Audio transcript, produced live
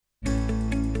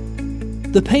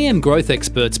The PM Growth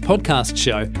Experts podcast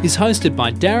show is hosted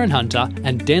by Darren Hunter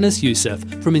and Dennis Youssef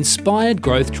from Inspired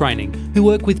Growth Training, who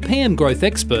work with PM Growth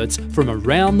experts from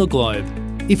around the globe.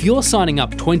 If you're signing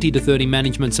up 20 to 30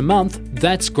 managements a month,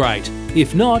 that's great.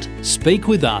 If not, speak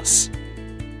with us.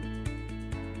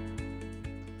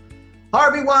 Hi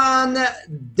everyone,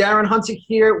 Darren Hunter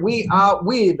here. We are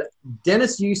with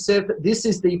Dennis Youssef. This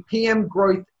is the PM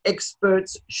Growth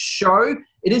Experts show.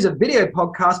 It is a video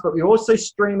podcast, but we also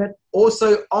stream it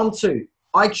also onto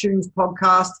iTunes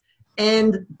podcast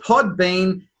and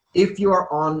Podbean if you are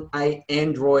on an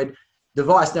Android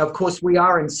device. Now, of course, we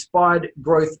are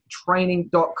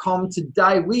inspiredgrowthtraining.com.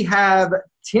 Today we have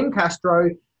Tim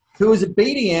Castro, who is a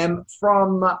BDM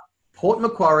from Port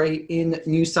Macquarie in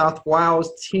New South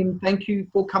Wales. Tim, thank you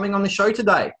for coming on the show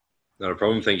today. Not a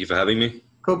problem. Thank you for having me.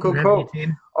 Cool.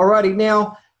 Alrighty,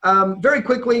 now, very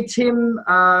quickly, Tim,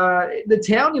 the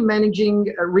town you're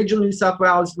managing, regional New South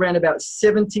Wales, around about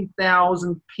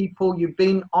 70,000 people. You've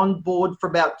been on board for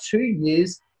about 2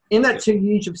 years. In that 2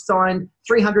 years, you've signed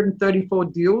 334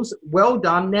 deals. Well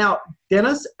done. Now,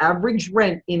 Dennis, average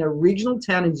rent in a regional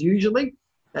town is usually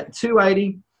at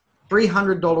 $280,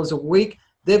 $300 a week.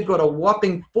 They've got a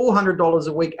whopping $400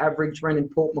 a week average rent in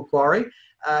Port Macquarie.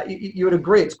 You would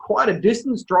agree it's quite a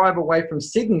distance drive away from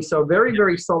Sydney, so a very,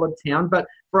 very solid town. But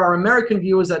for our American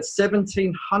viewers, that's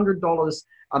 $1,700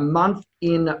 a month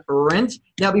in rent.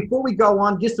 Now, before we go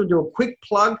on, just to do a quick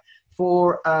plug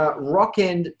for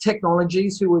Rockend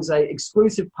Technologies, who is an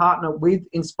exclusive partner with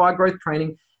Inspired Growth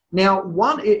Training. Now,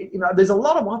 there's a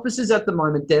lot of offices at the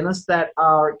moment, Dennis, that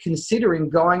are considering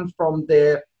going from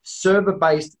their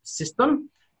server-based system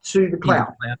to the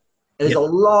cloud. There's a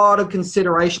lot of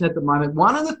consideration at the moment.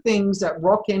 One of the things that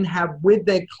Rockend have with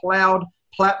their cloud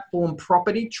platform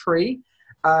property tree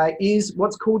is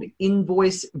what's called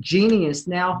Invoice Genius.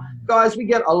 Now, guys, we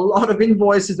get a lot of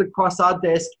invoices across our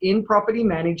desk in property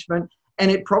management,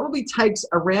 and it probably takes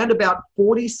around about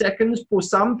 40 seconds for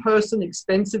some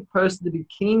expensive person to be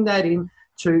keying that in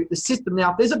to the system. Now,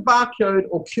 if there's a barcode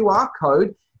or QR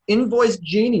code, Invoice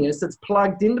Genius that's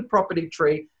plugged in the property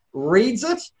tree reads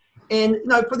it, and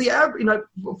for the average,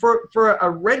 for a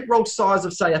rent roll size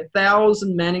of say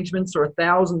 1,000 managements or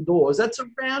 1,000 doors, that's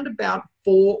around about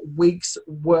 4 weeks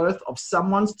worth of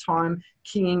someone's time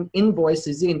keying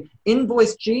invoices in.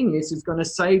 Invoice Genius is going to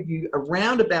save you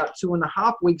around about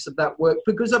 2.5 weeks of that work,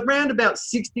 because around about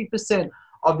 60%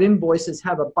 of invoices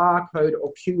have a barcode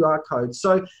or QR code.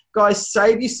 So guys,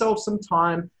 save yourself some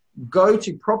time. Go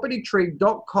to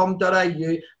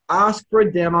propertytree.com.au, ask for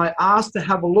a demo, ask to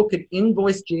have a look at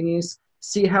Invoice Genius,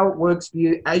 see how it works for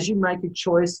you as you make a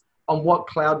choice on what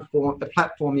the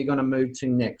platform you're going to move to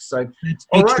next. So, it's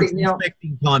extra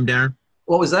prospecting time, Darren.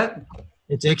 What was that?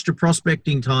 It's extra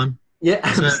prospecting time. Yeah,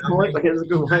 absolutely. That's a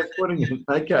good way of putting it.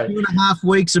 Okay. 2.5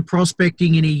 weeks of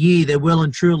prospecting in a year, they're well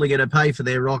and truly going to pay for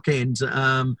their Rockend to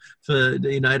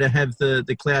have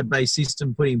the cloud-based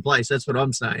system put in place. That's what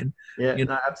I'm saying. Yeah,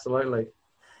 absolutely.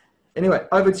 Anyway,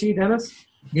 over to you, Dennis.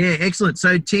 Yeah, excellent.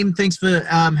 So, Tim, thanks for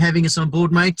having us on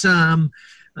board, mate.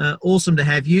 Awesome to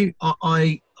have you.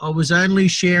 I was only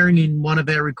sharing in one of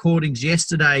our recordings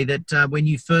yesterday that when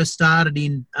you first started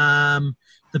in the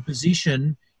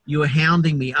position, you were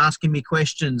hounding me, asking me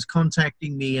questions,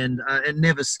 contacting me, and it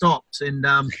never stopped. And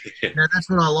that's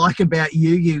what I like about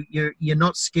you. You're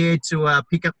not scared to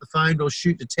pick up the phone or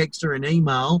shoot a text or an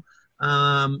email,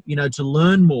 to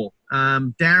learn more.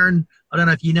 Darren, I don't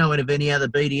know if you know of any other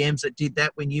BDMs that did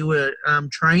that when you were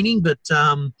training, but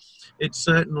it's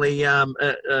certainly a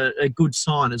good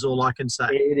sign, is all I can say.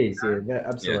 It is, yeah,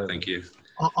 absolutely. Yeah, thank you.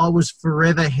 I was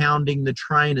forever hounding the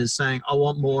trainers saying, I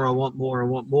want more.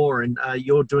 And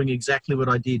you're doing exactly what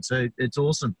I did. So it's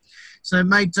awesome. So,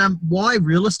 mate, why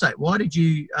real estate? How did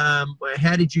you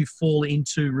fall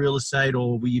into real estate,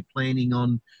 or were you planning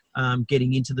on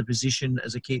getting into the position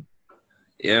as a kid?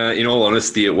 Yeah, in all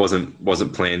honesty, it wasn't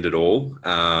planned at all.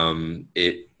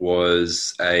 It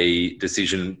was a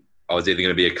decision. I was either going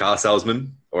to be a car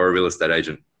salesman or a real estate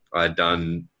agent. I had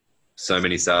done so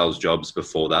many sales jobs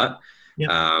before that. Yep.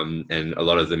 And a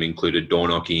lot of them included door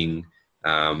knocking,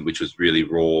 which was really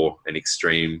raw and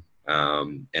extreme.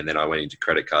 And then I went into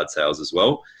credit card sales as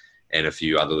well, and a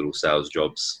few other little sales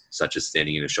jobs, such as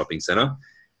standing in a shopping center.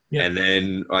 Yep. And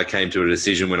then I came to a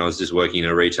decision when I was just working in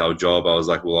a retail job. I was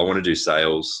like, well, I want to do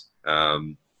sales. I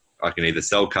can either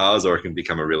sell cars or I can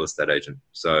become a real estate agent.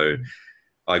 So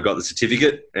I got the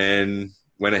certificate and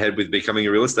went ahead with becoming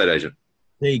a real estate agent.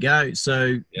 There you go.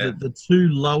 So the two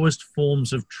lowest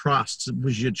forms of trust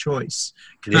was your choice,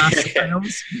 car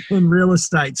sales and real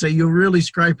estate. So you're really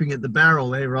scraping at the barrel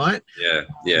there, right?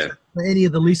 Yeah. for any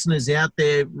of the listeners out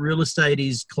there, real estate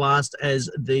is classed as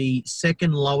the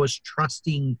second lowest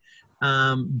trusting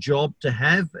job to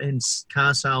have, and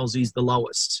car sales is the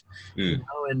lowest. You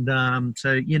know, and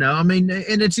so, you know, I mean,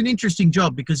 and it's an interesting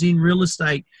job because in real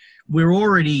estate, we're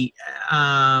already,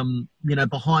 you know,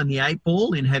 behind the eight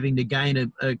ball in having to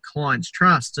gain a client's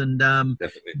trust, and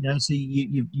Definitely. you know, so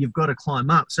you've got to climb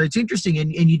up. So it's interesting,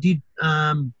 and you did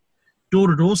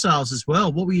door-to-door sales as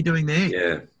well. What were you doing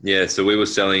there? Yeah. So we were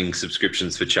selling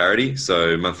subscriptions for charity,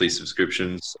 so monthly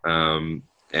subscriptions, and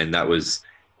that was,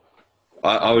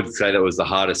 I would say that was the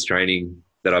hardest training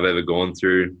that I've ever gone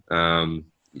through.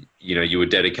 You know, you were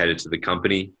dedicated to the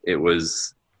company. It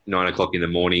was 9 o'clock in the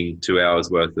morning, 2 hours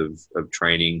worth of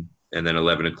training, and then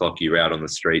 11 o'clock you're out on the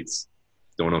streets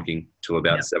door knocking till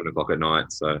about 7 o'clock at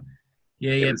night. So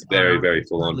it's very, very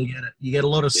full on. You get a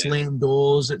lot of slam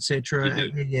doors, etc.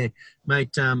 Yeah,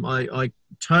 mate. I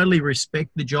totally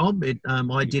respect the job.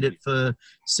 I did it for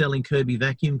selling Kirby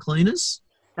vacuum cleaners.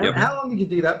 How long did you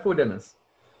do that for, Dennis?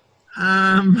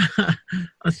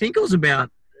 I think it was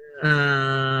about,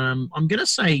 I'm going to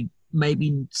say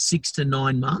maybe 6 to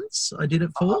 9 months I did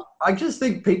it for. I just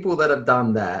think people that have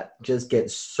done that just get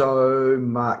so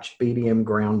much BDM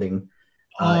grounding.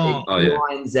 It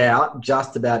lines out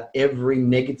just about every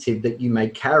negative that you may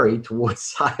carry towards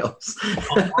sales.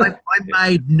 I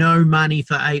made no money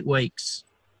for 8 weeks.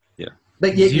 Yeah.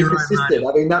 But yet you persisted.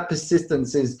 I mean, that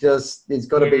persistence is just, it's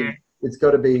got to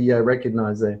be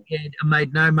recognized there. Yeah, I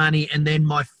made no money. And then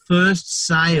my first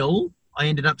sale, I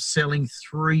ended up selling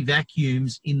 3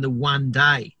 vacuums in the one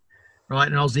day, right?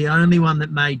 And I was the only one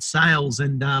that made sales.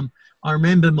 And I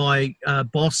remember my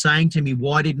boss saying to me,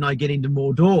 why didn't I get into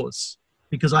more doors?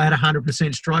 Because I had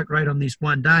 100% strike rate on this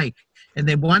one day. And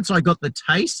then once I got the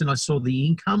taste and I saw the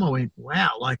income, I went,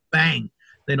 wow, like bang.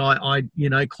 Then I you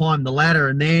know, climbed the ladder,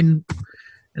 and then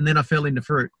I fell into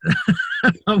fruit.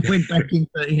 I went back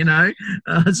into, you know,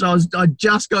 so I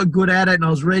just got good at it, and I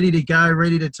was ready to go,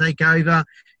 ready to take over.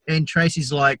 And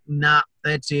Tracy's like, nah,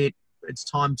 that's it. It's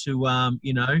time to,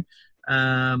 you know,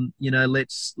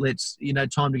 let's, you know,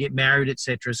 time to get married,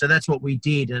 etc. So that's what we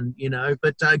did. And, you know,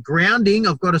 but grounding,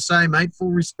 I've got to say, mate, full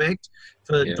respect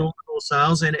for door-to-door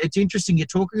sales. And it's interesting, you're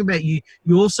talking about you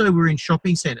also were in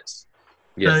shopping centres.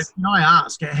 Yes. So can I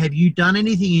ask, have you done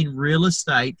anything in real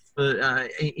estate for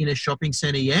in a shopping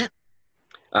centre yet?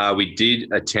 We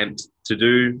did attempt to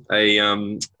do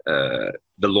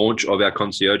the launch of our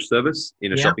concierge service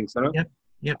in a shopping centre.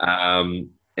 Yep. And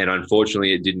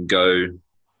unfortunately, it didn't go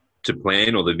to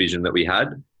plan or the vision that we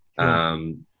had.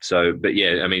 But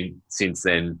yeah, I mean, since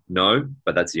then, no,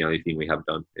 but that's the only thing we have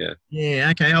done. Yeah. Yeah.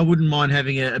 Okay. I wouldn't mind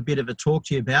having a bit of a talk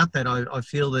to you about that. I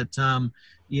feel that,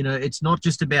 you know, it's not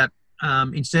just about,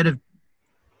 instead of,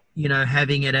 you know,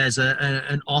 having it as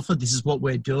an offer, this is what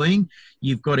we're doing,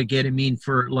 you've got to get them in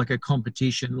for like a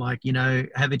competition, like, you know,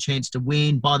 have a chance to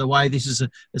win. By the way, this is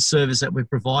a service that we're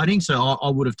providing. So I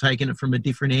would have taken it from a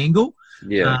different angle.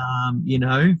 Yeah. You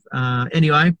know,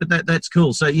 anyway, but that's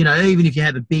cool. So, you know, even if you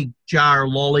have a big jar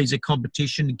of lollies, a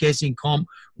competition, guessing comp,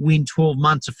 win 12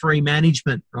 months of free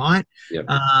management, right? Yep.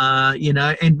 You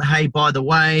know, and hey, by the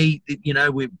way, you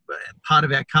know, we're part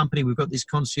of our company, we've got this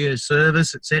concierge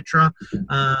service, etc.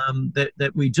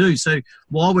 That we do. So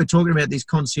while we're talking about this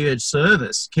concierge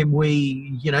service, can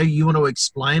we, you know, you want to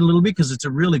explain a little bit, because it's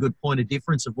a really good point of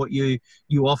difference of what you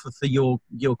offer for your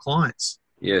clients.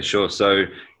 Yeah, sure. So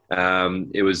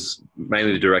it was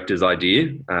mainly the director's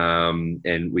idea,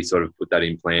 and we sort of put that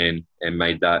in plan and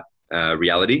made that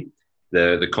reality.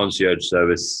 The concierge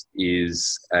service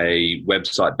is a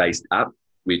website-based app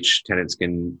which tenants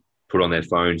can put on their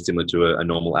phone, similar to a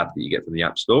normal app that you get from the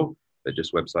App Store, but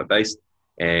just website-based.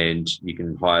 And you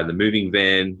can hire the moving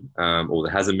van, or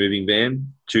that has a moving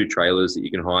van, 2 trailers that you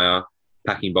can hire,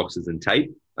 packing boxes and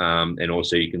tape, and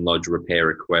also you can lodge repair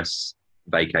requests,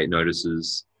 vacate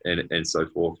notices, and so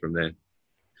forth from there.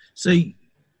 So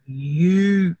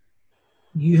you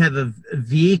have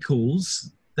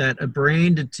vehicles that are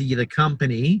branded to the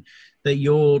company that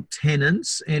your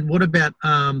tenants, and what about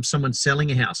someone selling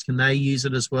a house? Can they use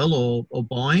it as well, or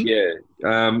buying? Yeah.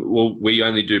 Well, we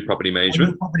only do property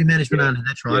management. Property management only.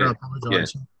 That's right. Yeah. I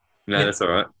apologise. Yeah. No, that's all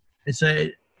right. So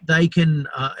they can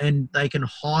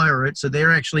hire it. So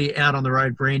they're actually out on the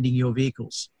road branding your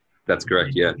vehicles. That's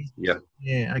correct. Yeah. Yeah.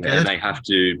 Yeah. Okay. Yeah, and they have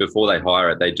to, before they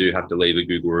hire it, they do have to leave a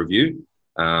Google review.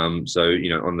 So, you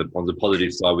know, on the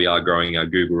positive side, we are growing our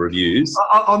Google reviews.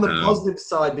 On the positive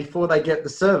side, before they get the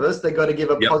service, they got to give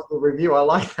a positive review. I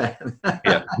like that.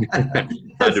 Yeah,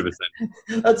 100%.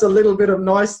 That's a little bit of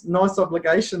nice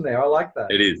obligation there. I like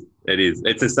that. It is.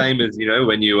 It's the same as, you know,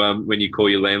 when you call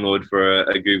your landlord for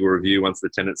a Google review once the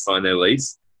tenants sign their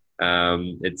lease.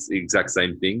 It's the exact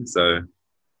same thing. So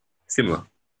similar.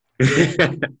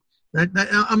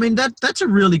 That's a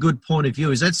really good point of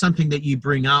view. Is that something that you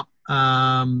bring up,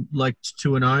 like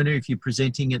to an owner if you're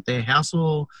presenting at their house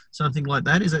or something like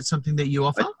that? Is that something that you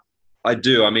offer? I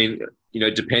do. I mean,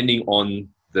 depending on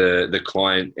the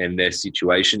client and their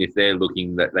situation, if they're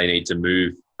looking that they need to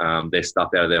move their stuff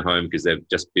out of their home because they've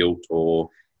just built, or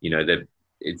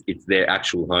it's their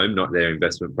actual home, not their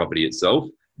investment property itself,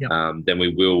 then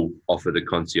we will offer the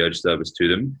concierge service to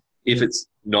them. If it's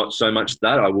not so much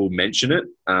that, I will mention it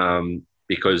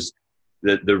because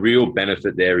the real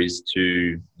benefit there is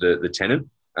to the tenant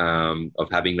of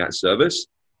having that service,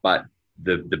 but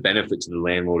the benefit to the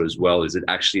landlord as well is it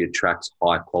actually attracts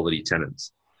high quality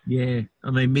tenants. Yeah,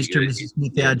 I mean, Mr. and Mrs.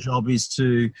 Smith, our job is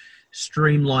to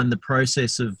streamline the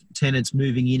process of tenants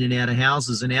moving in and out of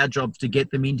houses, and our job is to get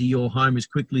them into your home as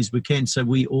quickly as we can. So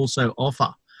we also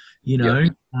offer,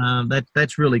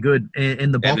 that's really good.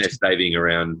 And the box, and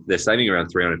they're saving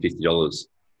around $350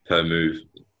 per move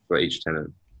for each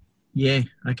tenant. Yeah.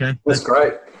 Okay. That's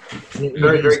great.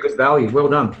 Very, very good value. Well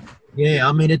done. Yeah,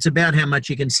 I mean, it's about how much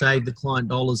you can save the client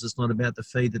dollars. It's not about the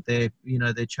fee that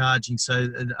they're charging. So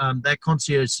that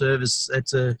concierge service,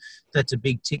 that's a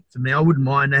big tick for me. I wouldn't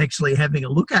mind actually having a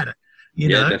look at it. You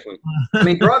know? Definitely. I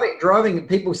mean, driving,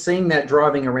 people seeing that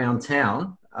driving around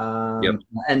town,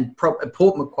 and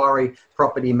Port Macquarie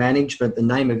Property Management, the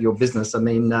name of your business. I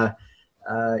mean, that's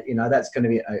going to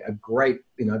be a great,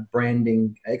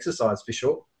 branding exercise for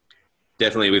sure.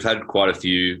 Definitely, we've had quite a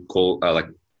few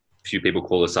few people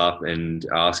call us up and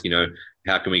ask,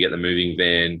 how can we get the moving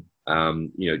van?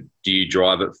 Do you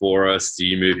drive it for us? Do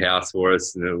you move house for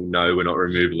us? No, we're not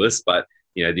removalists, but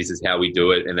this is how we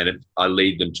do it. And then I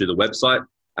lead them to the website,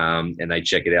 and they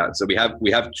check it out. So we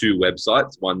have two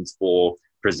websites. One's for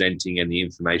presenting and the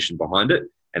information behind it,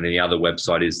 and then the other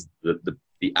website is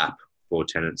the app for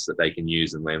tenants that they can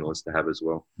use and landlords to have as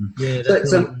well. Yeah.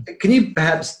 So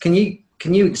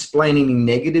can you explain any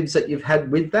negatives that you've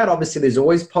had with that? Obviously, there's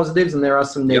always positives and there are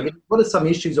some negatives. What are some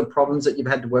issues or problems that you've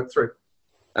had to work through?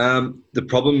 The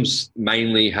problems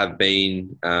mainly have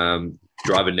been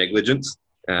driver negligence.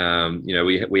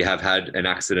 We have had an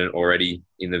accident already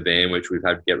in the van, which we've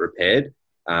had to get repaired,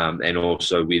 and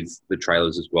also with the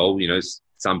trailers as well.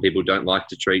 Some people don't like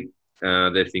to treat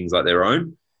their things like their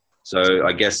own. So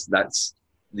I guess that's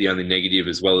the only negative,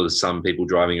 as well as some people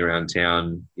driving around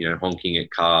town, honking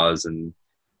at cars and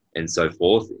so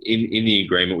forth. In the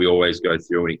agreement, we always go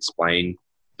through and explain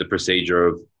the procedure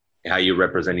of how you're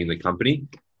representing the company.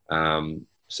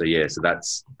 So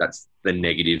that's the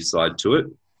negative side to it.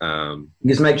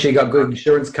 Just make sure you got good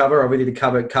insurance cover, or ready to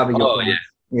cover your. Oh yeah.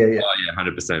 Oh yeah,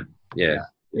 100%. Yeah.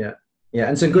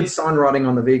 And some good sign writing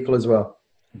on the vehicle as well.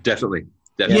 Definitely.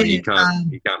 Yeah, you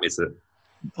can't miss it.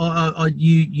 Part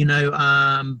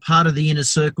of the Inner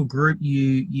Circle group,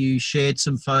 you shared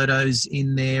some photos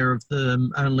in there of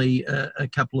them only a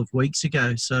couple of weeks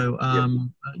ago. So,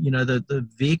 the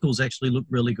vehicles actually look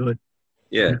really good.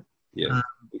 Yeah.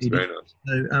 It's very nice.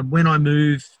 So, when I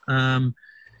move, in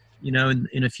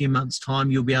a few months' time,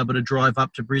 you'll be able to drive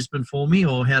up to Brisbane for me,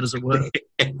 or how does it work?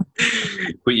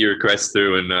 Put your request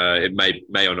through, and it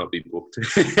may or not be booked.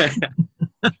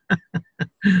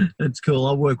 That's cool.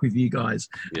 I'll work with you guys.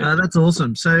 Yeah. That's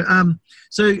awesome. So,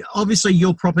 so obviously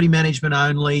you're property management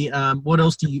only. What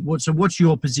else so what's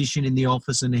your position in the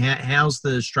office, and how's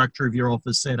the structure of your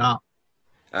office set up?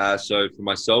 So for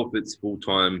myself, it's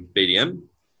full-time BDM,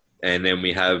 and then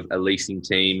we have a leasing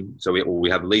team. So we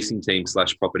have a leasing team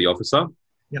 / property officer,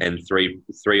 and three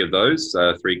of those,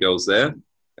 3 girls there.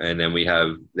 And then we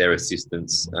have their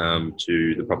assistants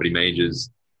to the property managers,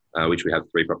 which we have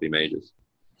 3 property managers.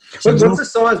 So what's the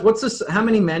size? How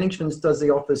many managements does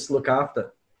the office look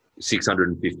after?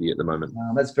 650 at the moment.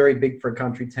 That's very big for a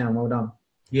country town. Well done.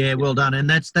 Yeah, well done. And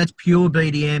that's pure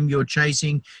BDM you're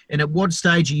chasing. And at what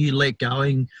stage are you let's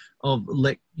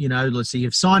see,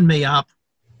 you've signed me up.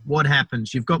 What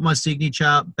happens? You've got my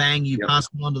signature, bang, you pass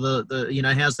me on to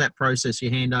the how's that process,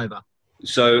 your handover?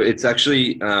 So it's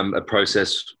actually a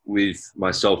process with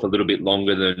myself a little bit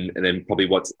longer than probably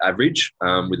what's average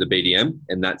with the BDM,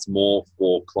 and that's more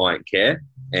for client care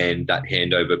and that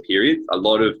handover period.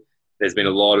 There's been a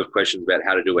lot of questions about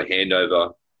how to do a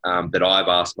handover that I've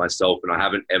asked myself, and I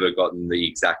haven't ever gotten the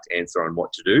exact answer on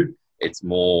what to do. It's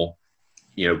more,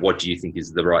 what do you think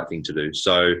is the right thing to do?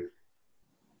 So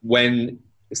when,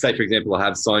 say for example, I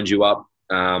have signed you up,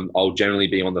 I'll generally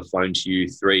be on the phone to you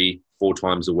 3-4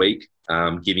 times a week,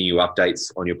 giving you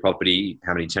updates on your property,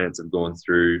 how many tenants have gone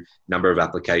through, number of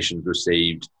applications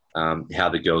received, how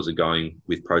the girls are going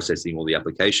with processing all the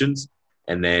applications.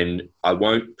 And then I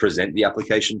won't present the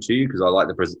application to you because I like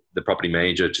the property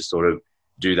manager to sort of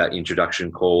do that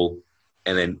introduction call.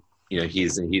 And then,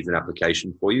 here's an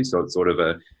application for you. So it's sort of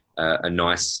a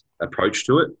nice approach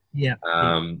to it. Yeah.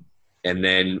 And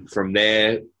then from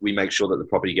there, we make sure that the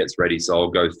property gets ready. So I'll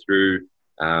go through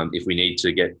if we need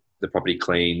to get the property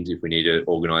cleaned, if we need to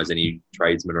organise any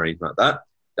tradesmen or anything like that.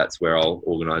 That's where I'll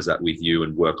organise that with you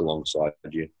and work alongside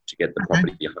you to get the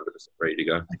property 100% ready to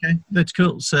go. Okay, that's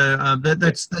cool. So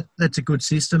that's a good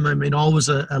system. I mean, I was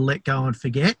a let go and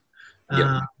forget,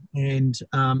 and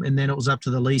then it was up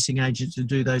to the leasing agent to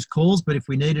do those calls. But if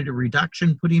we needed a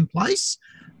reduction put in place,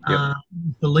 the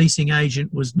leasing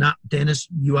agent was, "Nah, Dennis,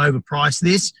 you overpriced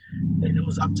this," and it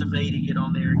was up to me to get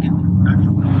on there and get the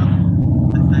reduction.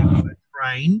 They were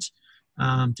trained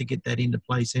to get that into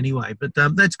place anyway. But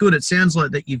that's good. It sounds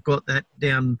like that you've got that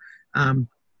down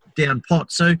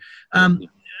pot. So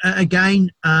again,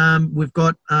 we've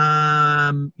got,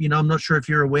 I'm not sure if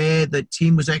you're aware that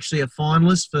Tim was actually a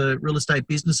finalist for Real Estate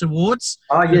Business Awards.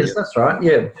 Oh, yes, that's right.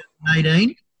 Yeah.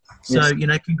 2018. So,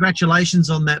 Yes.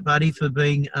 Congratulations on that, buddy, for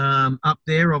being up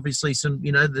there. Obviously,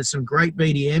 there's some great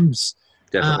BDMs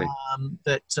Definitely.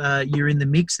 that you're in the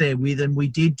mix there with. And we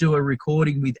did do a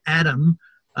recording with Adam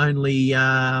only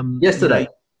Yesterday.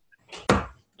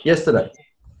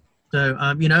 So,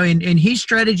 and his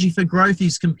strategy for growth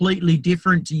is completely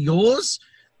different to yours,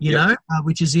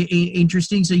 which is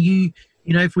interesting. So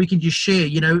if we can just share,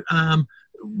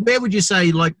 where would you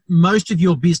say, like, most of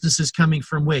your business is coming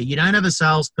from where? You don't have a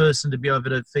salesperson to be able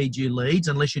to feed you leads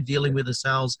unless you're dealing with a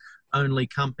sales-only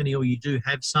company, or you do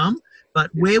have some.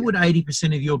 But where would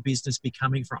 80% of your business be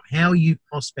coming from? How are you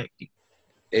prospecting?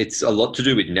 It's a lot to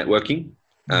do with networking.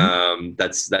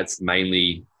 That's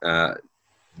mainly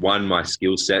my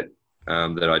skill set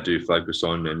that I do focus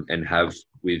on and have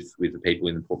with the people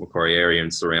in the Port Macquarie area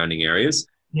and surrounding areas.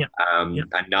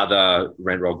 Another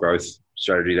rent roll growth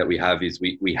strategy that we have is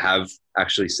we have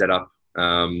actually set up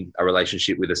a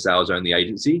relationship with a sales only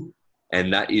agency,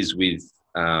 and that is with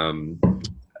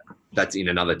that's in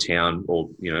another town or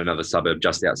another suburb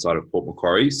just outside of Port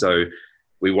Macquarie. So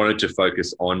we wanted to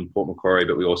focus on Port Macquarie,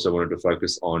 but we also wanted to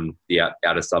focus on the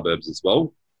outer suburbs as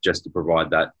well, just to provide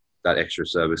that extra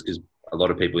service, because a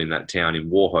lot of people in that town in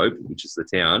Wauchope, which is the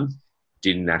town,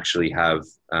 didn't actually have,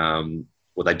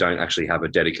 they don't actually have a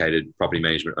dedicated property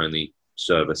management only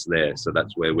service there. So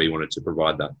that's where we wanted to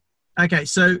provide that. Okay,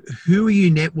 so who are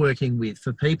you networking with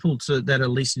for people that are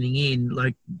listening in?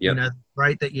 Like,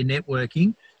 great that you're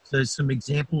networking. So some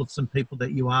example of some people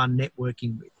that you are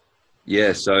networking with.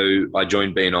 Yeah, so I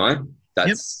joined BNI.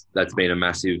 That's been a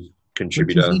massive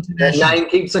contributor. That name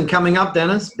keeps on coming up,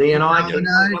 Dennis. BNI keeps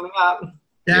on coming up.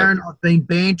 Darren, I've been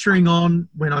bantering on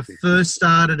when I first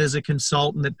started as a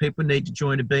consultant that people need to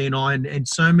join a BNI, and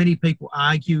so many people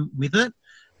argue with it.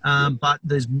 But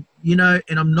there's,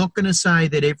 and I'm not going to say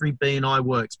that every BNI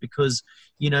works, because,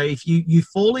 if you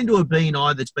fall into a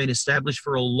BNI that's been established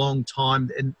for a long time,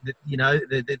 and,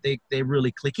 they're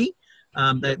really clicky.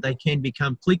 They can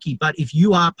become clicky. But if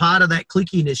you are part of that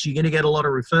clickiness, you're going to get a lot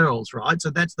of referrals, right? So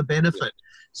that's the benefit.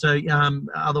 So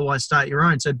otherwise, start your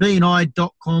own. So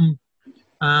BNI.com,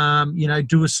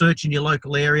 do a search in your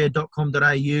local area,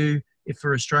 .com.au, if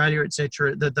for Australia,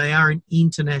 etc., that they are an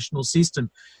international system.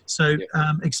 So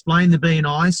explain the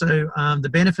BNI. So the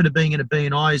benefit of being in a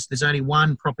BNI is there's only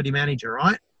one property manager,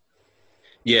 right?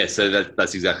 Yeah, so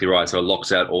that's exactly right. So it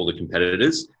locks out all the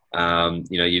competitors.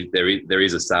 There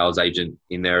is a sales agent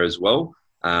in there as well.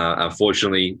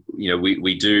 Unfortunately,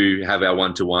 we do have our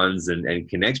one-to-ones and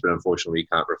connects, but unfortunately we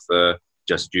can't refer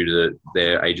just due to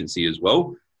their agency as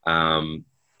well.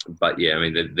 But yeah, I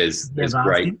mean, there's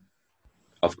great.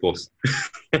 Of course.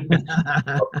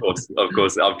 Of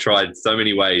course. I've tried so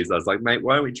many ways. I was like, mate,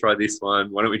 why don't we try this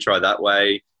one? Why don't we try that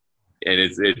way? And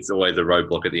it's always a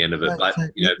roadblock at the end of it. But,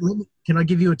 can I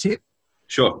give you a tip?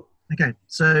 Sure. Okay.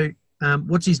 So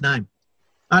what's his name?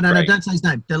 Oh, no, don't say his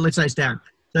name. Let's say it's Darren.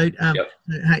 So,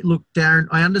 hey, look, Darren,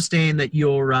 I understand that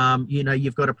you're,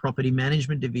 you've got a property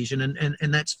management division,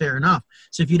 and that's fair enough.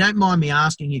 So if you don't mind me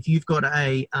asking, if you've got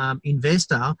a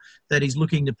investor that is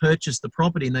looking to purchase the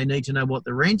property and they need to know what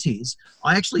the rent is,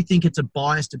 I actually think it's a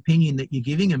biased opinion that you're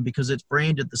giving them because it's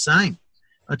branded the same.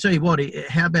 I'll tell you what,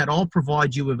 how about I'll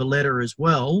provide you with a letter as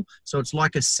well, so it's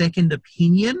like a second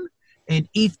opinion, and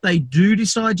if they do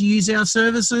decide to use our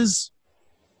services...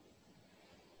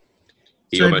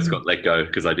 He almost got let go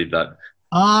because I did that.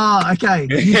 Ah, okay.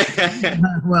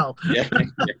 Well,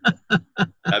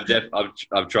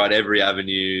 I've tried every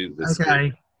avenue.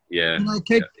 Okay. Yeah.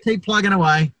 Keep plugging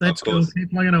away. That's cool.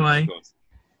 Keep plugging away.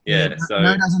 Yeah. So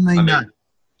no doesn't mean no.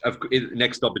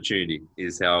 Next opportunity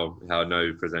is how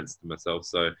No presents to myself.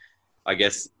 So I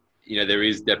guess, there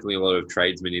is definitely a lot of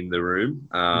tradesmen in the room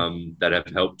that have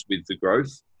helped with the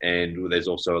growth. And there's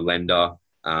also a lender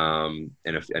and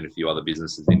a few other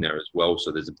businesses in there as well.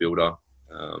 So there's a builder,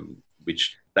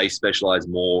 which they specialize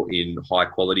more in high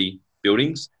quality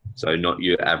buildings. So not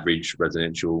your average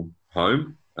residential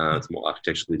home. It's more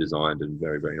architecturally designed and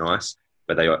very, very nice.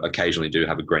 But they occasionally do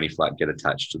have a granny flat get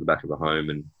attached to the back of a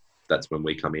home, and that's when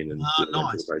we come in and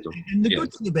nice. And the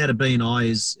good thing about a BNI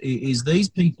is these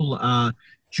people are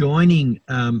joining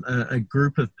a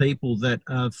group of people that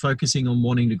are focusing on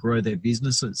wanting to grow their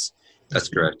businesses. That's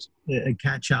correct. A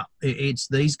catch up. It's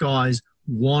these guys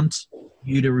want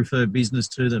you to refer business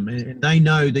to them, and they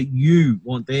know that you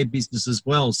want their business as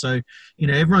well. So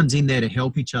everyone's in there to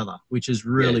help each other, which is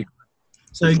really good.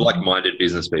 So it's like-minded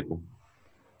business people.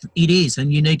 It is,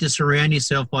 and you need to surround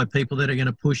yourself by people that are going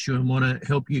to push you and want to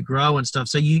help you grow and stuff.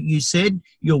 So you said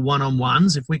your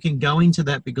one-on-ones. If we can go into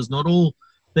that, because not all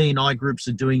BNI groups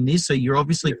are doing this, so you're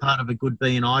obviously part of a good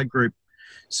BNI group.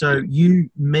 So you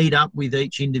meet up with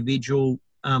each individual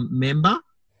member?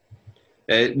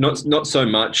 Not so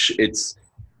much. It's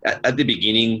at the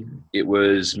beginning, it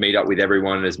was meet up with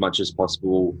everyone as much as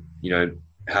possible,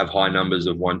 have high numbers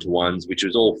of one-to-ones, which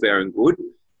was all fair and good.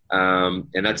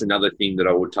 And that's another thing that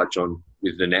I will touch on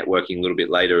with the networking a little bit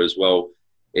later as well.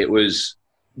 It was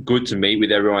good to meet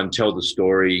with everyone, tell the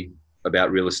story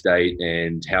about real estate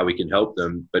and how we can help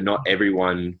them, but not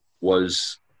everyone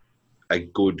was a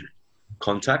good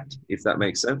contact, if that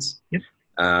makes sense. Yep.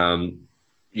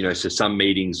 So some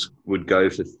meetings would go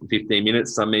for 15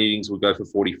 minutes, some meetings would go for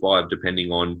 45,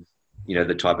 depending on,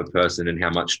 the type of person and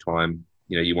how much time,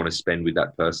 you want to spend with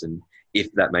that person,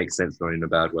 if that makes sense, not in a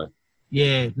bad way.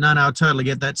 Yeah, no, I totally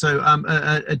get that. So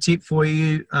a tip for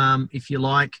you, if you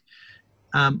like,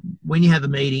 when you have a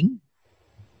meeting,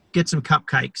 get some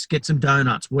cupcakes, get some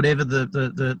donuts, whatever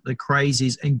the craze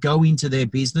is, and go into their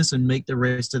business and meet the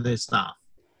rest of their staff.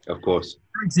 Of course.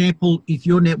 For example, if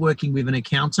you're networking with an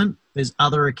accountant, there's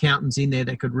other accountants in there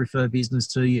that could refer business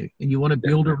to you. And you want to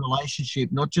build a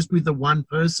relationship, not just with the one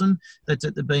person that's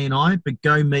at the BNI, but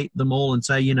go meet them all and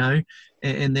say,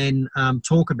 and then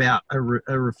talk about a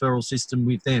referral system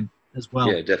with them as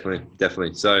well. Yeah,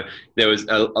 definitely. So there was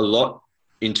a lot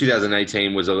in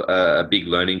 2018 was a big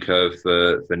learning curve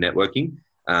for networking,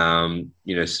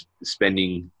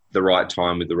 spending the right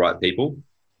time with the right people.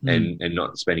 And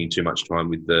not spending too much time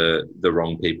with the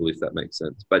wrong people, if that makes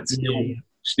sense. But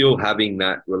still having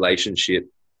that relationship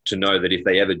to know that if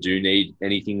they ever do need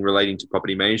anything relating to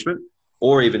property management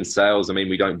or even sales, I mean,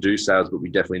 we don't do sales, but we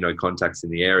definitely know contacts in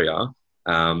the area,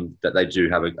 that they do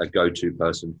have a go-to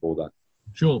person for that.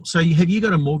 Sure. So have you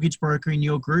got a mortgage broker in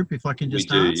your group, if I can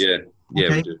just ask? We do, yeah.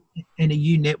 Okay. We do. And are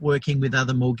you networking with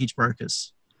other mortgage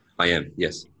brokers? I am,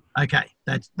 yes. Okay.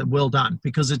 That's well done,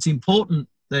 because it's important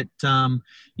that,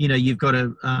 you've got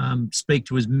to speak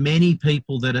to as many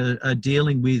people that are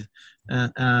dealing with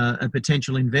a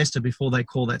potential investor before they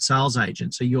call that sales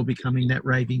agent. So you're becoming that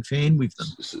raving fan with them.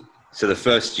 So the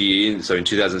first year, so in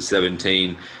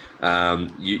 2017,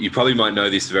 you probably might know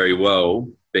this very well,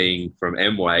 being from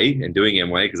Amway and doing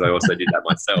Amway, because I also did that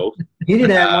myself. You did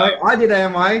Amway. I did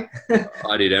Amway.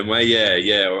 I did Amway,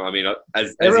 yeah. Well, I mean,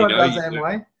 as everyone you know, does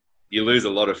Amway. You lose a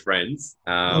lot of friends.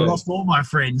 I lost all my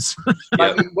friends.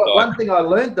 One thing I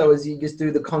learned, though, is you just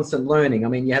do the constant learning. I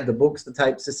mean, you had the books, the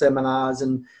tapes, the seminars,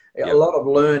 and a lot of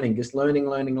learning, just learning,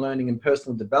 and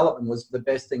personal development was the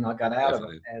best thing I got out of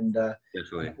it. And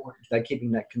definitely, they're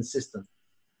keeping that consistent.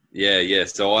 Yeah.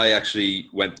 So I actually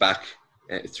went back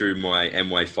through my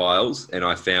Amway files and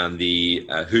I found the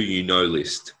Who You Know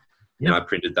list. Yep. And I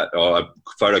printed that, I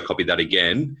photocopied that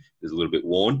again. It was a little bit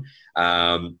worn.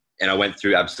 And I went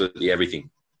through absolutely everything,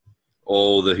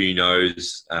 all the Who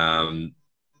Knows,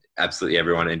 absolutely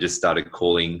everyone, and just started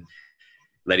calling,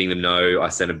 letting them know. I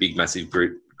sent a big, massive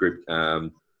group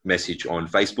message on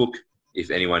Facebook. If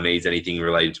anyone needs anything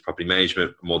related to property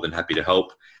management, I'm more than happy to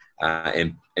help,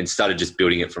 and started just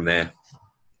building it from there.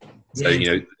 So,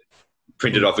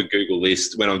 printed off a Google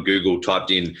list, went on Google, typed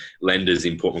in lenders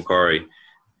in Port Macquarie,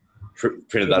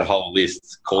 printed that whole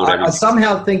list, called everything. I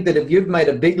somehow think that if you've made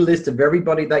a big list of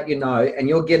everybody that you know and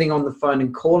you're getting on the phone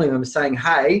and calling them saying,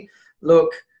 hey,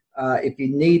 look, if you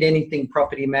need anything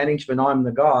property management, I'm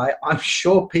the guy. I'm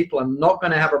sure people are not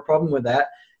going to have a problem with that,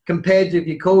 compared to if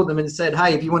you called them and said,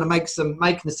 hey, if you want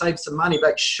to save some money,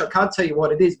 but I can't tell you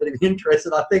what it is, but if you're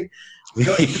interested, I think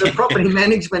the property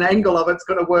management angle of it's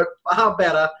going to work far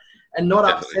better and not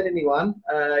Definitely. upset anyone,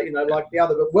 like the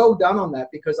other. But well done on that,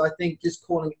 because I think just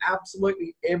calling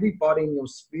absolutely everybody in your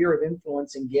sphere of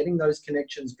influence and getting those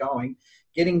connections going,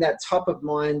 getting that top of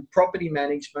mind property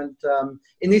management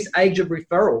in this age of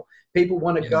referral. People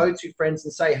want to go to friends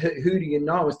and say, who do you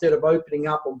know, instead of opening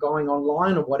up or going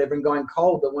online or whatever and going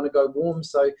cold. They want to go warm.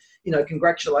 So,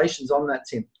 congratulations on that,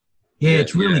 Tim. Yeah,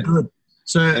 it's really good.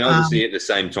 So, and obviously at the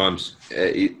same time,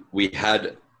 we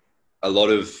had a lot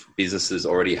of businesses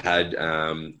already had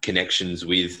connections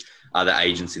with other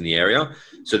agents in the area.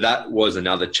 So that was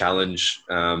another challenge.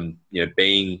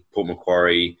 Being Port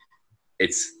Macquarie,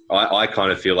 I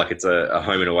kind of feel like it's a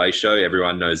home and away show.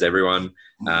 Everyone knows everyone.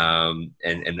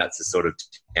 And that's the sort of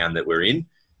town that we're in.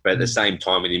 But at the same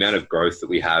time, with the amount of growth that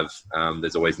we have,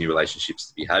 there's always new relationships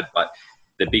to be had. But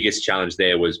the biggest challenge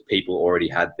there was people already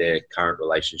had their current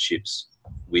relationships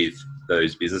with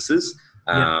those businesses.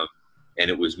 And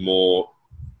it was more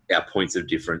our points of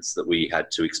difference that we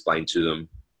had to explain to them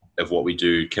of what we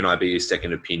do. Can I be your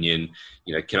second opinion?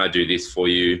 Can I do this for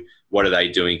you? What are they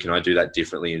doing? Can I do that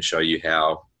differently, and show you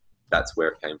how that's where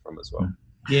it came from as well?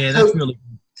 Yeah, that's really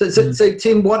good. So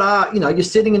Tim, you're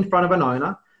sitting in front of an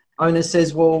owner. Owner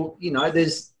says, well,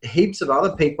 there's heaps of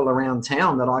other people around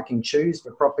town that I can choose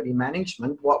for property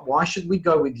management. Why should we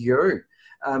go with you?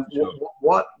 Sure.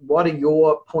 What are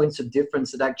your points of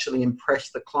difference that actually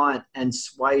impress the client and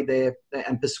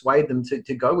persuade them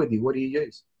to go with you? What do you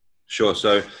use? Sure.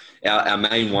 So our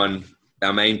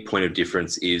main point of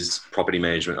difference is property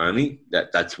management only.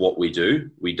 That's what we do.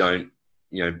 We don't,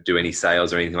 do any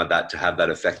sales or anything like that to have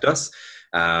that affect us.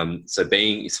 So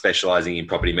specializing in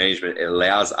property management, it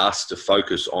allows us to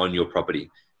focus on your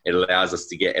property. It allows us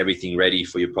to get everything ready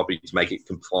for your property, to make it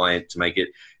compliant, to make it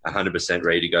 100%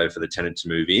 ready to go for the tenant to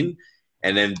move in.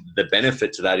 And then the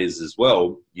benefit to that is as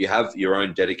well, you have your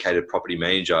own dedicated property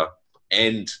manager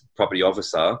and property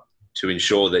officer to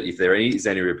ensure that if there is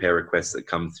any repair requests that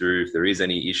come through, if there is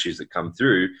any issues that come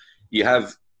through, you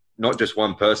have not just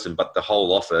one person, but the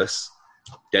whole office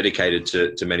dedicated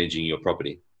to managing your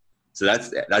property. So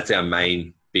that's our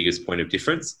main biggest point of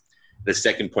difference. The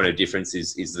second point of difference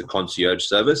is the concierge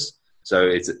service. So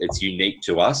it's unique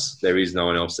to us. There is no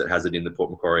one else that has it in the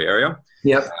Port Macquarie area.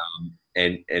 Yep.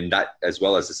 And that, as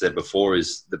well, as I said before,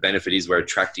 is the benefit is we're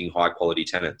attracting high quality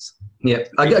tenants. Yeah,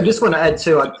 I just want to add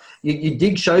too, you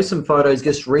did show some photos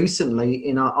just recently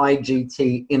in our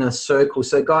IGT Inner Circle.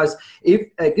 So guys, if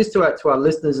just to our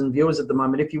listeners and viewers at the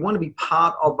moment, if you want to be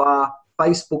part of our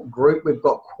Facebook group, we've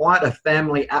got quite a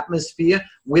family atmosphere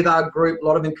with our group, a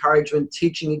lot of encouragement,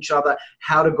 teaching each other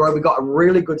how to grow. We've got a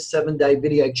really good 7-day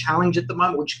video challenge at the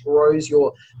moment, which grows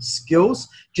your skills.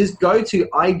 Just go to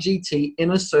IGT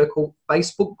Inner Circle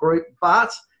Facebook group,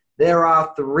 but there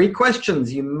are 3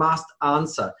 questions you must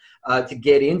answer to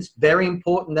get in. It's very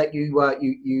important that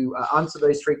you answer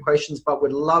those 3 questions, but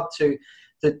we'd love to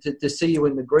see you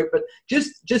in the group. But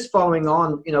just following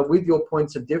on, with your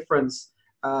points of difference,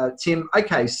 Tim,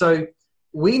 okay, so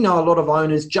we know a lot of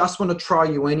owners just want to try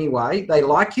you anyway. They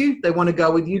like you, they want to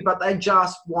go with you, but they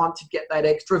just want to get that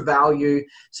extra value.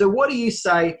 So what do you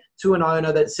say to an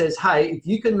owner that says, hey, if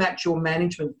you can match your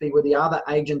management fee with the other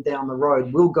agent down the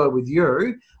road, we'll go with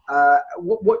you?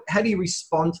 How do you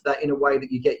respond to that in a way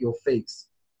that you get your fees?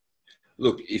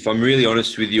 Look, if I'm really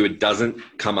honest with you, it doesn't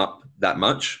come up that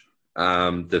much,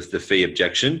 the fee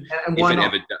objection. And why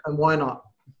not? And why not?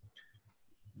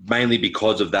 Mainly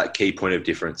because of that key point of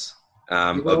difference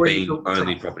of being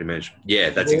only property management.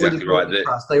 Yeah, that's exactly right.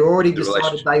 They already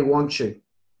decided they want you.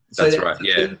 So that's right,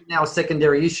 yeah. Now a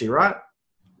secondary issue, right?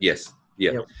 Yes,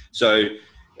 yeah. Yep. So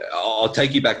I'll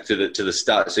take you back to the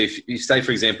start. So if you say,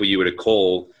 for example, you were to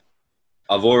call,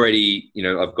 I've already,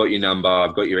 I've got your number,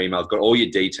 I've got your email, I've got all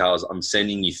your details. I'm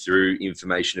sending you through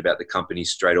information about the company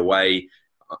straight away.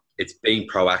 It's being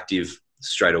proactive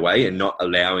straight away and not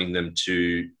allowing them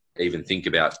to even think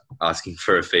about asking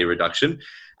for a fee reduction.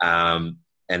 And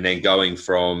then going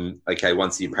from, okay,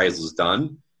 once the appraisal is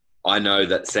done, I know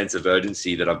that sense of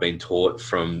urgency that I've been taught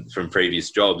from previous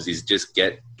jobs is just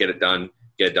get it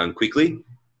done quickly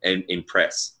and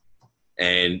impress.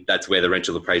 And that's where the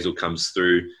rental appraisal comes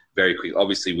through very quickly,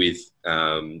 obviously with,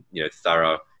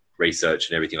 thorough research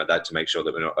and everything like that to make sure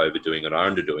that we're not overdoing it or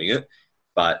underdoing it.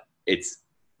 But it's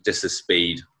just the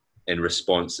speed and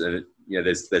response. And,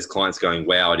 there's clients going,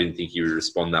 wow, I didn't think you would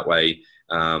respond that way.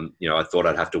 I thought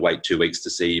I'd have to wait 2 weeks to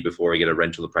see you before I get a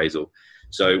rental appraisal.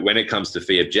 So when it comes to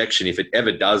fee objection, if it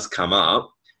ever does come up,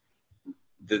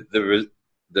 the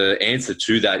answer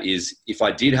to that is if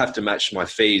I did have to match my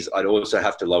fees, I'd also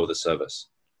have to lower the service.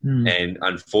 And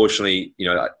unfortunately,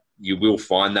 you will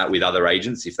find that with other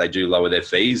agents, if they do lower their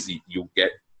fees, you'll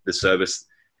get the service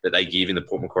that they give in the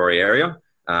Port Macquarie area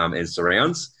and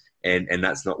surrounds. And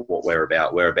that's not what we're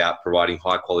about. We're about providing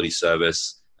high quality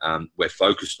service. We're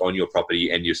focused on your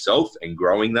property and yourself and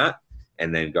growing that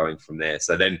and then going from there.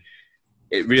 So then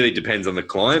it really depends on the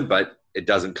client, but it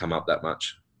doesn't come up that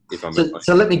much.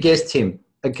 So let me guess, Tim,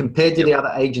 compared to the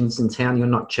other agents in town, you're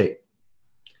not cheap.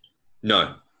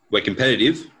 No, we're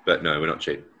competitive, but no, we're not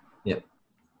cheap. Yep.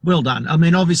 Well done. I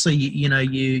mean, obviously,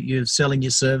 you're selling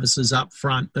your services up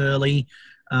front early.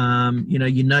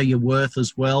 You know your worth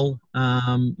as well.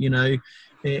 And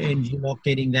you're not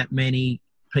getting that many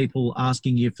people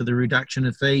asking you for the reduction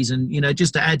of fees. And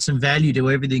just to add some value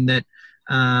to everything that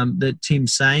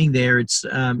Tim's saying there, it's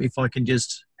if I can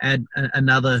just add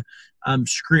another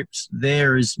script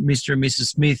there is Mr. and Mrs.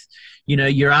 Smith.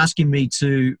 You're asking me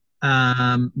to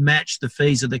match the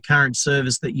fees of the current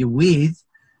service that you're with,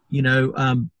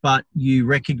 but you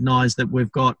recognise that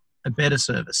we've got a better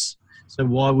service. So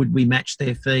why would we match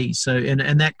their fees? So,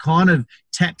 and that kind of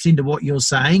taps into what you're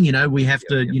saying. We have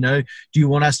to, do you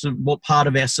want us to, what part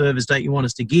of our service don't you want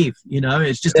us to give?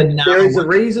 It's just there is a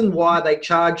reason why they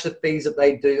charge the fees that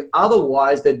they do.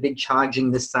 Otherwise, they'd be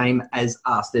charging the same as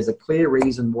us. There's a clear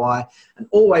reason why. And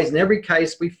always, in every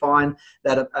case, we find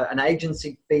that an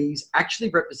agency fees actually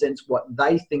represents what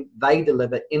they think they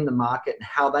deliver in the market and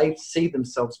how they see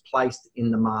themselves placed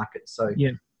in the market. So,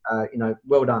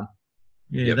 well done.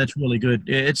 Yeah, Yep. That's really good.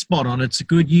 Yeah, it's spot on. It's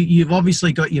good. You've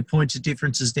obviously got your points of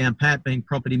differences down pat. Being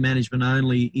property management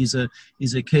only is a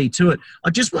key to it. I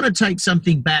just want to take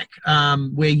something back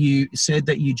where you said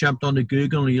that you jumped onto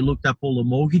Google and you looked up all the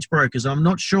mortgage brokers. I'm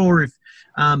not sure if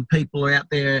people out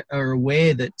there are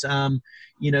aware that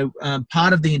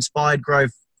part of the Inspired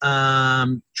Growth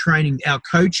training, our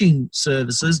coaching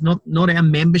services, not our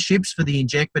memberships for the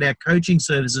Inject, but our coaching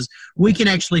services, we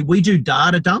do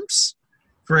data dumps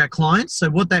for our clients. So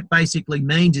what that basically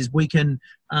means is we can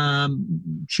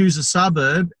choose a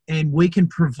suburb and we can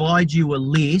provide you a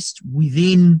list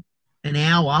within an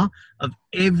hour of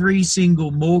every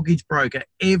single mortgage broker,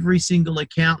 every single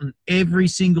accountant, every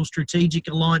single strategic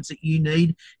alliance that you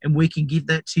need, and we can give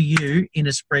that to you in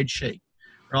a spreadsheet.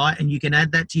 Right, and you can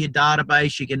add that to your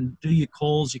database. You can do your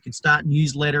calls. You can start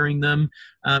newslettering them,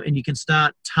 and you can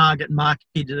start target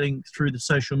marketing through the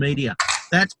social media.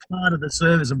 That's part of the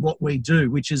service of what we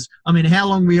do. Which is, how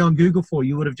long were you on Google for?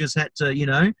 You would have just had to,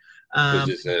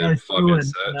 Just a 5-minute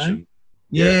search.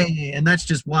 Yeah, and that's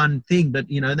just one thing. But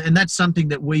and that's something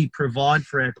that we provide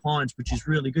for our clients, which is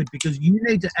really good because you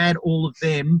need to add all of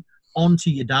them onto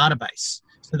your database,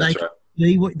 so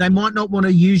they might not want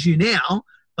to use you now,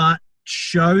 but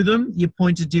show them your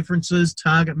points of differences,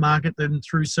 target market them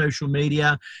through social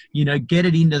media, get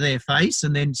it into their face.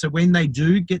 And then, so when they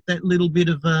do get that little bit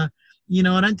of I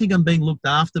don't think I'm being looked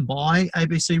after by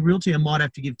ABC Realty, I might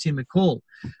have to give Tim a call.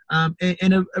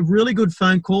 And a really good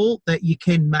phone call that you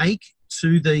can make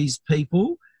to these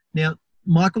people. Now,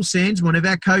 Michael Sands, one of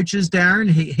our coaches, Darren,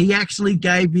 he actually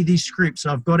gave me this script,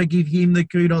 so I've got to give him the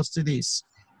kudos to this.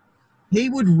 He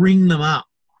would ring them up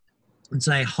and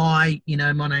say, hi,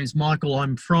 my name's Michael,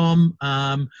 I'm from,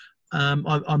 I'm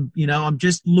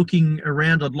just looking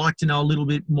around. I'd like to know a little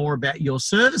bit more about your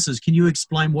services. Can you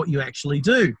explain what you actually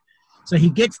do? So he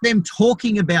gets them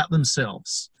talking about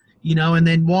themselves, and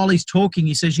then while he's talking,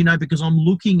 he says, because I'm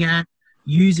looking at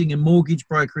using a mortgage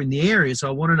broker in the area. So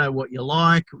I want to know what you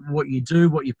like, what you do,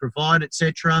 what you provide,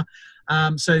 etc.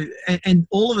 And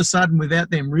all of a sudden, without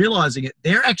them realizing it,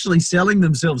 they're actually selling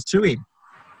themselves to him.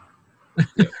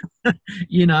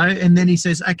 And then he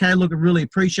says, okay, look, I really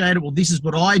appreciate it. Well, this is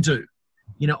what I do.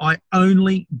 I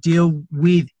only deal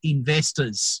with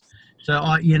investors.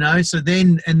 So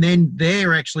then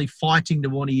they're actually fighting to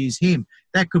want to use him.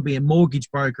 That could be a mortgage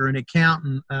broker, an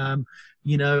accountant, a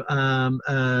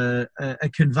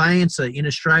conveyancer. In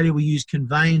Australia, we use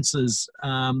conveyancers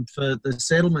for the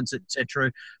settlements,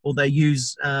 etc. Or they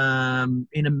use,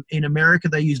 in America,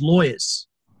 they use lawyers.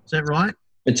 Is that right?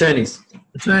 Attorneys.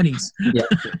 Yeah.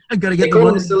 I've got to get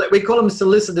we call them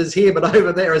solicitors here, but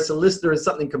over there, a solicitor is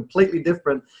something completely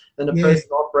different than a person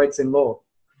who operates in law.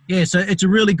 Yeah, so it's a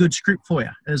really good script for you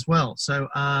as well. So,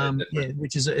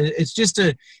 which is, it's just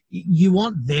you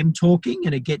want them talking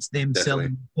and it gets them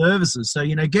selling services. So,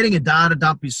 getting a data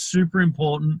dump is super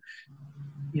important,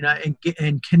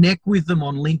 and connect with them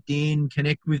on LinkedIn,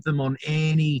 connect with them on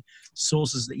any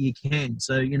sources that you can.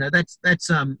 So, that's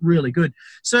really good.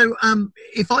 So,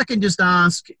 if I can just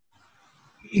ask,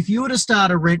 if you were to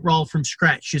start a rent roll from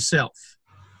scratch yourself,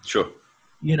 sure.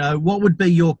 What would be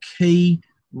your key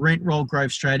rent roll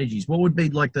growth strategies? What would be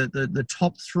like the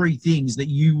top 3 things that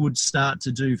you would start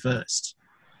to do first?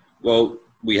 Well,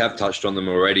 we have touched on them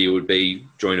already. It would be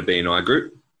join a BNI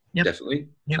group. Yep. Definitely.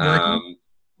 Networking.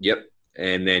 Yep.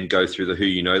 And then go through the who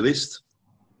you know list.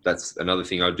 That's another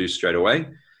thing I'd do straight away.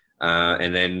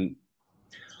 And then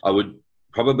I would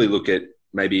probably look at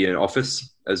maybe an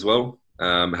office as well,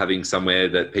 having somewhere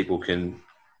that people can,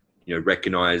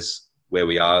 recognize where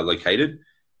we are located.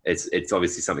 It's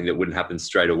obviously something that wouldn't happen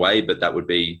straight away, but that would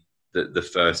be the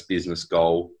first business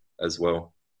goal as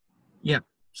well. Yeah.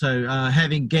 So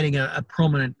getting a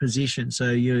prominent position,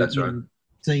 so you're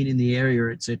seen in the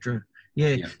area, etc.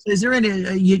 Yeah. So is there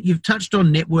any? You've touched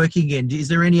on networking again. Is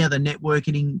there any other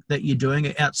networking that you're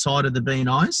doing outside of the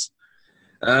BNIs?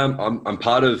 I'm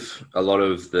part of not a lot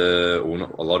of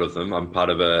them. I'm part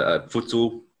of a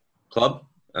futsal club.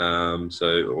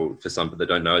 So for some that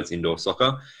don't know, it's indoor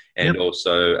soccer, and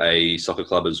also a soccer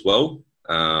club as well.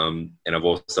 And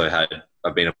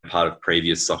I've been a part of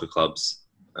previous soccer clubs,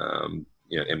 and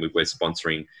we're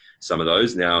sponsoring some of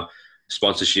those. Now,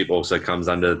 sponsorship also comes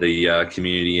under the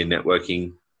community and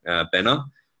networking banner.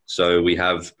 So we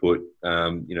have put,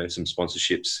 some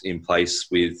sponsorships in place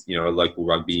with, a local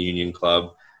rugby union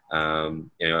club, a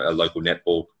local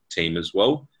netball team as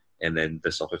well, and then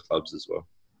the soccer clubs as well.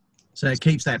 So it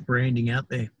keeps that branding out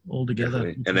there all together.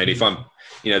 Definitely. And then if I'm,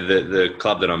 the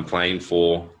club that I'm playing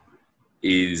for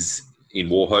is in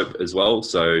Wauchope as well.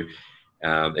 So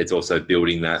it's also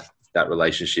building that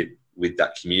relationship with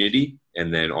that community,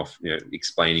 and then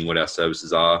explaining what our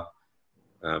services are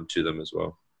to them as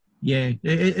well. Yeah,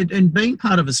 and being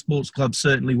part of a sports club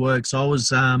certainly works. I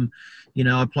was, I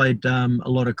played a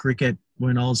lot of cricket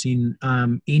when I was in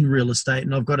real estate,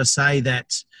 and I've got to say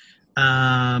that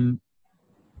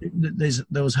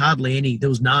there was hardly any. There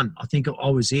was none. I think I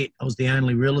was it. I was the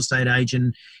only real estate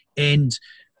agent, and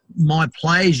my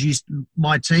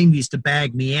team used to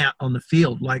bag me out on the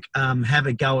field, like have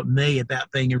a go at me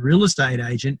about being a real estate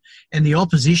agent, and the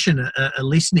opposition are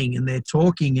listening and they're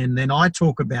talking, and then I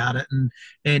talk about it, and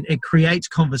it creates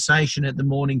conversation at the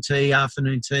morning tea,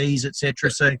 afternoon teas,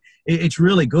 etc. So it's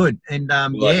really good. And I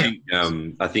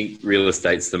think real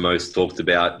estate's the most talked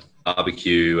about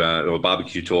barbecue or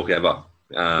barbecue talk ever.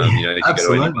 If you go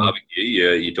to any barbecue,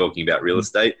 you're talking about real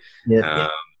estate.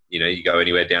 You go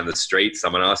anywhere down the street,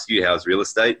 someone asks you, how's real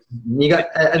estate?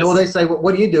 Or they say,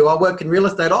 what do you do? I work in real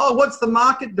estate. Oh, what's the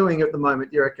market doing at the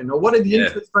moment, you reckon? Or what are the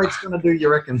interest rates going to do,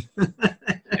 you reckon?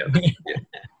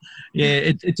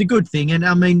 It's a good thing. And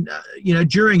I mean,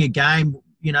 during a game,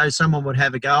 someone would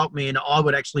have a go at me, and I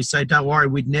would actually say, don't worry,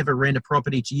 we'd never rent a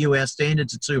property to you. Our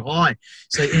standards are too high.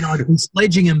 So, I'd be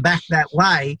sledging them back that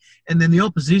way. And then the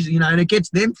opposition, and it gets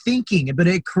them thinking, but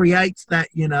it creates that,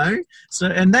 so,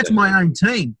 and that's my own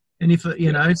team. And if,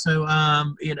 it's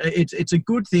a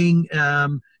good thing,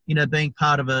 being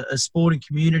part of a sporting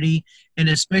community, and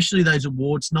especially those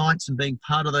awards nights, and being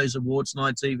part of those awards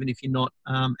nights, even if you're not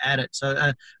at it.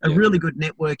 So a really good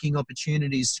networking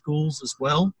opportunities, schools as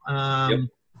well.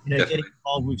 Getting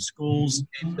involved with schools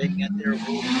and being at their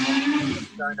awards,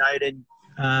 donating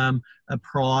a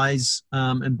prize,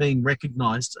 and being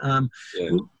recognised.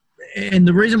 And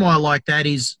the reason why I like that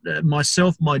is my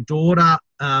daughter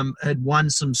had won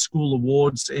some school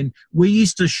awards, and we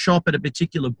used to shop at a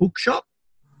particular bookshop.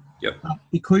 Yep.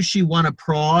 Because she won a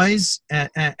prize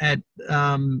at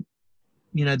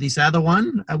this other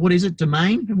one. What is it?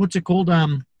 Domain? What's it called?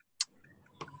 Can't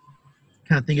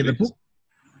think of the book.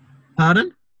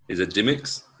 Pardon? Is it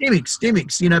Dymocks?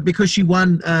 Dymocks. Because she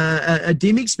won a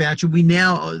Dymocks voucher,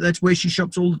 that's where she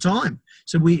shops all the time.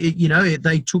 So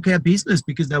they took our business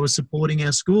because they were supporting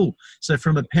our school. So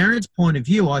from a parent's point of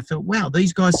view, I thought, wow,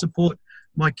 these guys support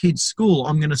my kid's school.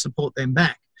 I'm going to support them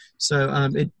back. So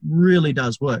it really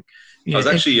does work. I was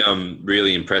actually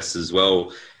really impressed as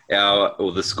well.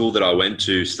 The school that I went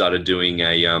to started doing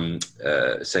a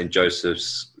St.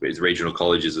 Joseph's Regional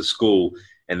College as a school,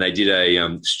 and they did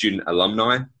a student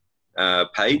alumni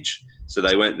page. So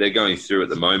they're going through at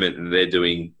the moment, and they're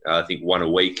doing I think one a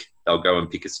week. They'll go and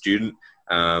pick a student,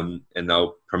 and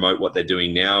they'll promote what they're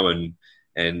doing now and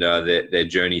their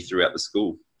journey throughout the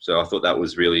school. So I thought that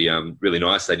was really, really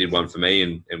nice. They did one for me,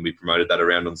 and we promoted that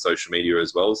around on social media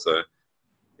as well. So,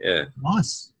 yeah.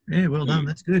 Nice. Yeah, well done.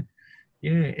 That's good.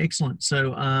 Yeah, excellent.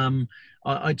 So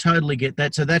I totally get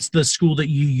that. So that's the school that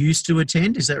you used to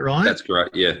attend, is that right? That's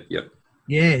correct. Yeah, yep.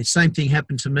 Yeah, same thing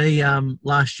happened to me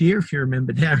last year, if you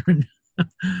remember, Darren.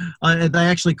 They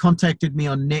actually contacted me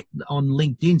on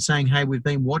LinkedIn saying, hey, we've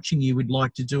been watching you. We'd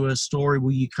like to do a story.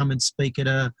 Will you come and speak at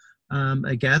a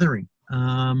gathering?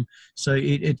 So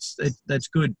that's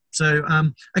good. So,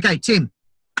 okay, Tim.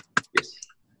 Yes.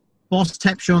 Boss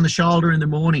taps you on the shoulder in the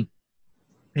morning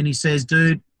and he says,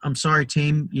 dude, I'm sorry,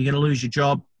 Tim, you're going to lose your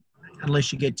job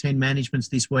unless you get 10 managements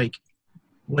this week.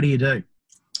 What do you do?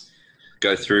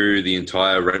 go through the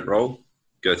entire rent roll,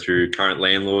 go through current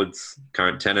landlords,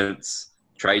 current tenants,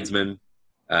 tradesmen,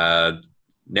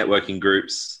 networking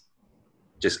groups.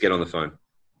 Just get on the phone.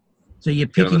 So you're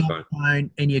picking up the phone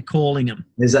and you're calling them.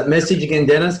 There's that message again,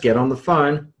 Dennis. Get on the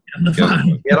phone. Get on the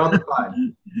phone. Get on the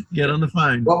phone. Get on the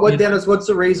phone. What, Dennis, what's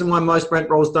the reason why most rent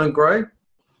rolls don't grow?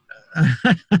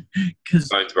 Because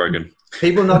phone's broken.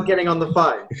 People not getting on the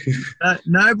phone.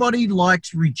 Nobody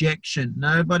likes rejection.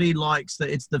 Nobody likes that.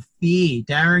 It's the fear.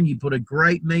 Darren, you put a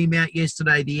great meme out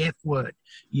yesterday, the F word.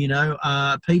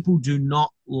 People do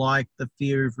not like the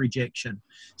fear of rejection.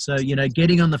 So,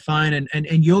 getting on the phone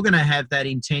and you're going to have that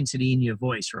intensity in your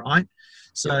voice, right?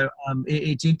 So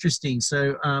it's interesting.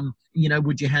 So,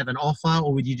 would you have an offer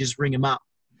or would you just ring them up?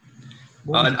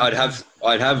 I'd have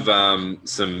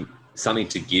something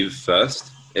to give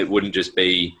first. It wouldn't just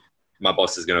be, my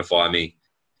boss is going to fire me,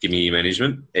 give me your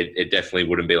management. It definitely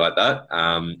wouldn't be like that.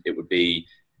 It would be,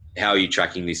 how are you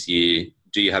tracking this year?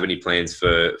 Do you have any plans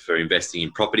for investing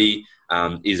in property?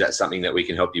 Is that something that we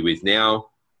can help you with now?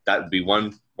 That would be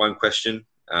one question.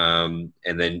 And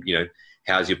then,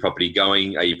 how's your property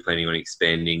going? Are you planning on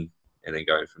expanding? And then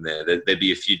going from there. There'd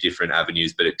be a few different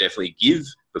avenues, but it definitely give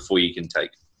before you can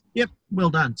take. Yep, well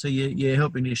done. So you're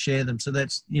helping to share them. So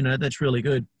that's really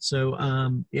good. So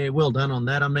well done on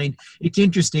that. I mean, it's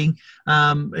interesting.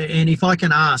 And if I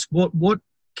can ask, what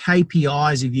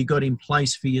KPIs have you got in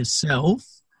place for yourself?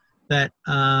 That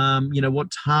what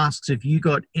tasks have you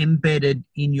got embedded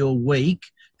in your week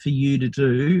for you to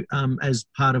do as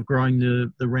part of growing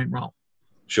the rent roll?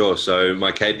 Sure. So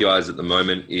my KPIs at the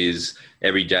moment is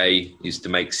every day is to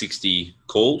make 60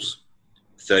 calls,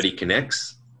 30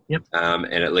 connects. Yep.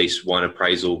 And at least one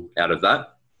appraisal out of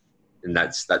that, and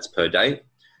that's per day.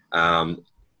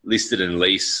 Listed and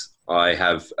lease, I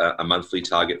have a monthly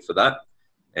target for that,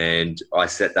 and I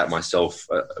set that myself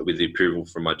with the approval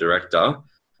from my director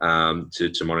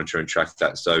to monitor and track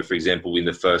that. So, for example, in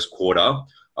the first quarter,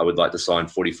 I would like to sign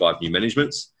 45 new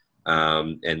managements,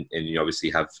 and you obviously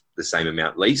have the same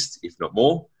amount leased, if not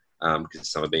more, because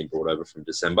some have been brought over from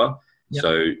December. Yep.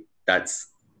 So that's,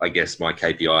 I guess, my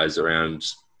KPIs around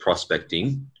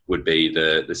prospecting would be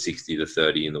the 60, the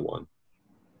 30, and the 1.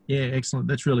 Yeah, excellent.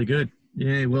 That's really good.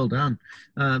 Yeah, well done.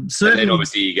 And then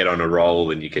obviously you get on a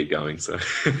roll and you keep going. So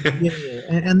yeah,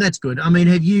 and that's good. I mean,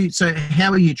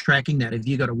 how are you tracking that? Have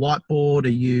you got a whiteboard? Are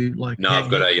you like? No, I've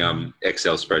got a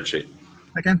Excel spreadsheet.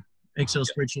 Okay, Excel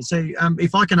spreadsheet. So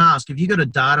if I can ask, have you got a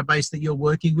database that you're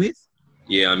working with?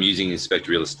 Yeah, I'm using Inspect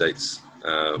Real Estate's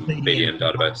BDM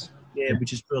database. Yeah,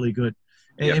 which is really good.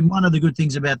 And one of the good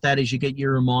things about that is you get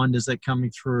your reminders that coming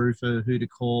through for who to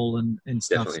call and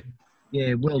stuff. Definitely.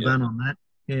 Yeah, well done on that.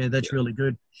 Yeah, that's really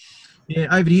good. Yeah,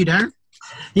 over to you, Darren.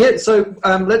 Yeah, so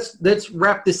let's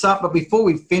wrap this up. But before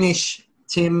we finish,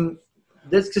 Tim,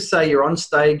 let's just say you're on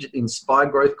stage at the Inspire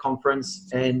Growth Conference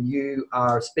and you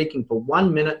are speaking for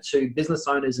 1 minute to business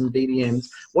owners and BDMs.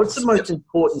 What's the most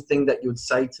important thing that you would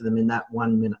say to them in that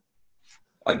 1 minute?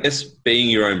 I guess being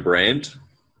your own brand,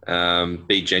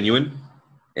 be genuine,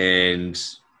 and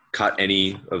cut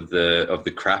any of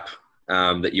the crap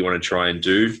that you want to try and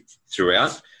do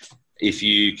throughout. If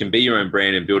you can be your own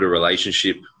brand and build a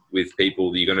relationship with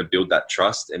people, you're going to build that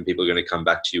trust and people are going to come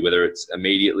back to you, whether it's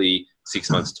immediately 6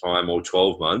 months' time or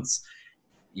 12 months.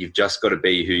 You've just got to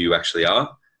be who you actually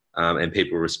are. And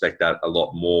people respect that a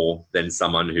lot more than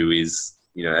someone who is,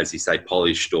 as you say,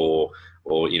 polished or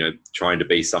trying to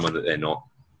be someone that they're not.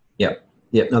 Yep.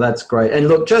 No, that's great. And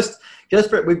look, just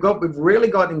we've really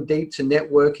gotten deep to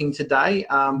networking today.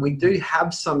 We do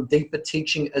have some deeper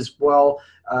teaching as well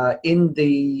in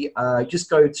the just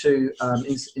go to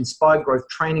Inspire Growth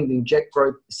Training, the Inject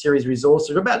Growth series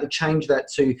resources. We're about to change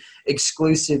that to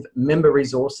exclusive member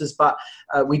resources, but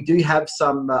we do have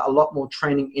a lot more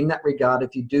training in that regard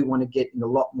if you do want to get in a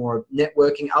lot more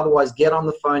networking. Otherwise, get on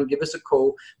the phone, give us a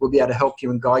call. We'll be able to help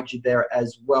you and guide you there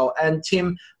as well. And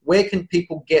Tim, where can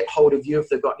people get hold of you if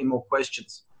they've got any more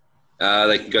questions?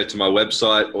 They can go to my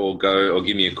website or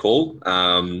give me a call.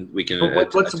 We can.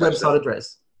 What's the website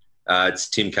address? It's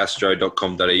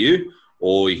timcastro.com.au,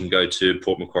 or you can go to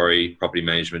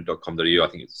portmacquariepropertymanagement.com.au. I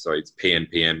think it's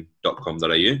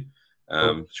pmpm.com.au.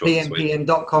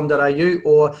 pmpm.com.au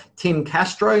or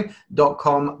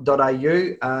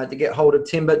timcastro.com.au to get hold of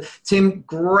Tim. But Tim,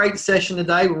 great session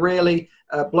today. Really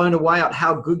blown away at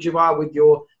how good you are with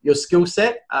your skill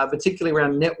set, particularly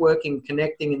around networking,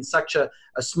 connecting in such a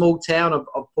small town of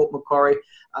Port Macquarie.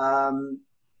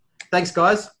 Thanks,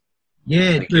 guys.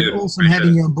 Yeah, awesome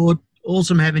having you on board.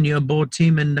 awesome having you on board,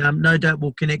 Tim, and no doubt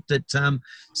we'll connect at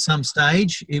some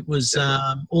stage. It was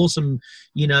awesome,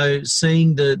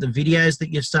 seeing the videos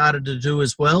that you've started to do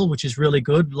as well, which is really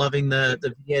good. Loving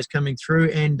the videos coming through.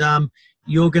 And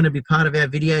you're going to be part of our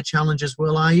video challenge as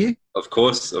well, are you? Of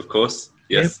course.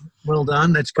 Yes. Yep. Well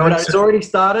done. That's good. Right, it's already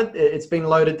started. It's been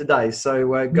loaded today. So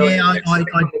go. Yeah, I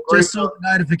just saw the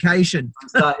notification.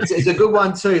 It's a good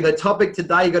one too. The topic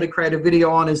today you got to create a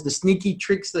video on is the sneaky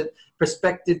tricks that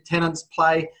prospective tenants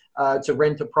play to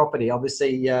rent a property.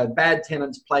 Obviously, bad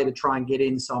tenants play to try and get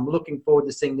in. So I'm looking forward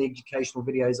to seeing the educational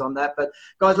videos on that. But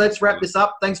guys, let's wrap this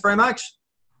up. Thanks very much.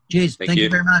 Cheers. Thank you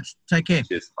very much. Take care.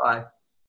 Cheers. Bye.